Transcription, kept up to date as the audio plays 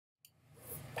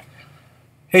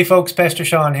Hey folks, Pastor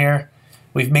Sean here.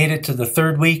 We've made it to the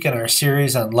third week in our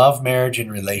series on love, marriage,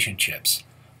 and relationships.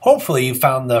 Hopefully you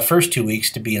found the first 2 weeks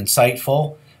to be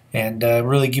insightful and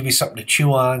really give you something to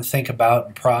chew on, think about,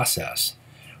 and process.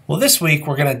 Well, this week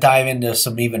we're going to dive into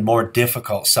some even more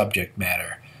difficult subject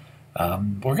matter.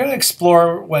 We're going to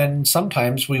explore when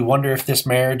sometimes we wonder if this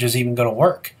marriage is even going to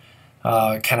work.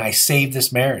 Can I save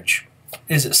this marriage?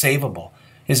 Is it savable?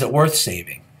 Is it worth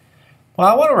saving? Well,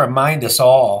 I want to remind us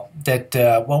all that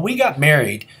when we got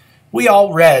married, we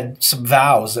all read some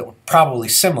vows that were probably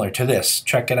similar to this.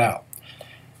 Check it out.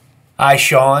 I,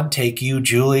 Sean, take you,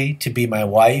 Julie, to be my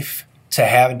wife, to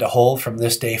have and to hold from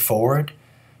this day forward,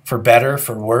 for better,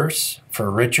 for worse, for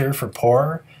richer, for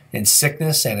poorer, in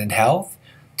sickness and in health,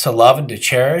 to love and to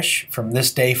cherish from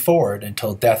this day forward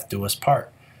until death do us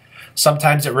part.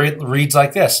 Sometimes it reads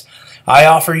like this. I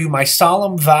offer you my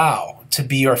solemn vow to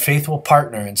be your faithful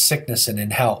partner in sickness and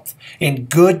in health, in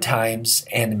good times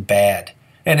and in bad,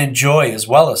 and in joy as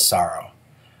well as sorrow.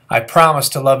 I promise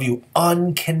to love you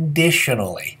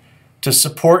unconditionally, to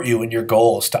support you in your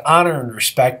goals, to honor and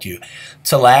respect you,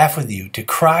 to laugh with you, to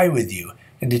cry with you,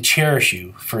 and to cherish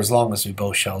you for as long as we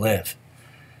both shall live.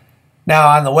 Now,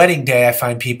 on the wedding day, I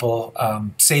find people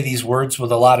say these words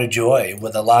with a lot of joy,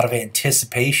 with a lot of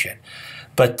anticipation.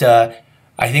 But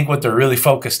I think what they're really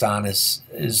focused on is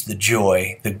the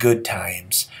joy, the good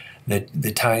times,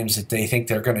 the times that they think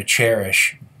they're going to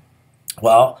cherish.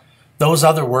 Well, those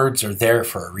other words are there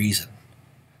for a reason.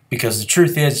 Because the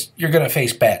truth is, you're going to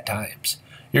face bad times.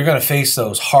 You're going to face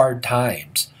those hard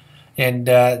times. And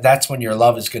that's when your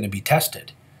love is going to be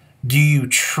tested. Do you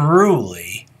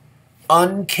truly,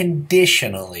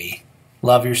 unconditionally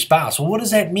love your spouse? Well, what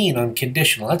does that mean,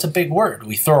 unconditional? That's a big word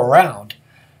we throw around.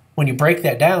 When you break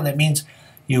that down, that means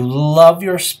you love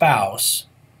your spouse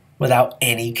without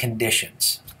any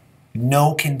conditions.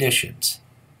 No conditions.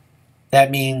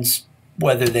 That means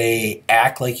whether they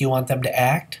act like you want them to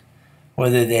act,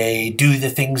 whether they do the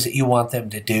things that you want them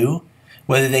to do,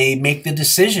 whether they make the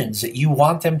decisions that you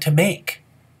want them to make.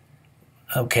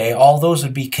 Okay, all those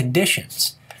would be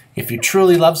conditions. If you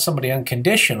truly love somebody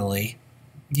unconditionally,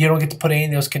 you don't get to put any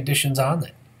of those conditions on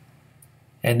them.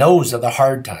 And those are the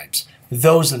hard times.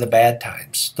 Those are the bad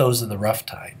times. Those are the rough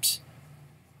times.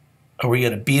 Are we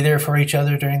going to be there for each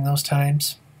other during those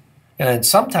times? And then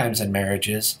sometimes in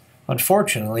marriages,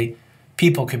 unfortunately,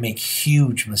 people can make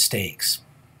huge mistakes.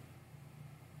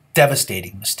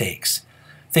 Devastating mistakes.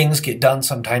 Things get done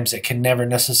sometimes that can never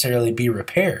necessarily be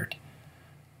repaired.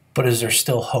 But is there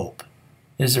still hope?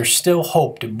 Is there still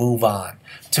hope to move on,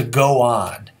 to go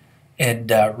on,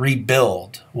 and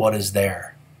rebuild what is there?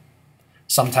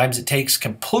 Sometimes it takes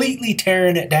completely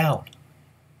tearing it down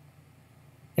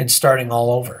and starting all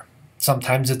over.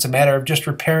 Sometimes it's a matter of just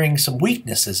repairing some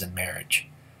weaknesses in marriage.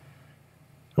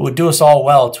 It would do us all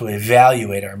well to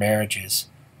evaluate our marriages.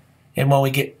 And when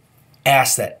we get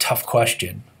asked that tough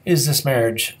question, is this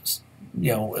marriage,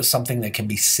 something that can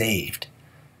be saved?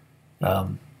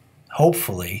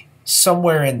 Hopefully,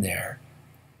 somewhere in there,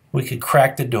 we could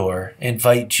crack the door,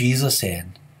 invite Jesus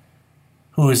in,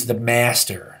 who is the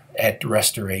master at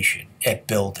restoration, at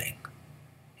building.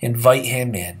 Invite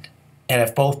him in, and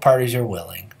if both parties are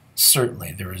willing,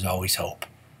 certainly there is always hope.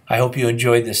 I hope you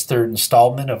enjoyed this third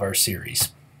installment of our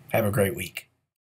series. Have a great week.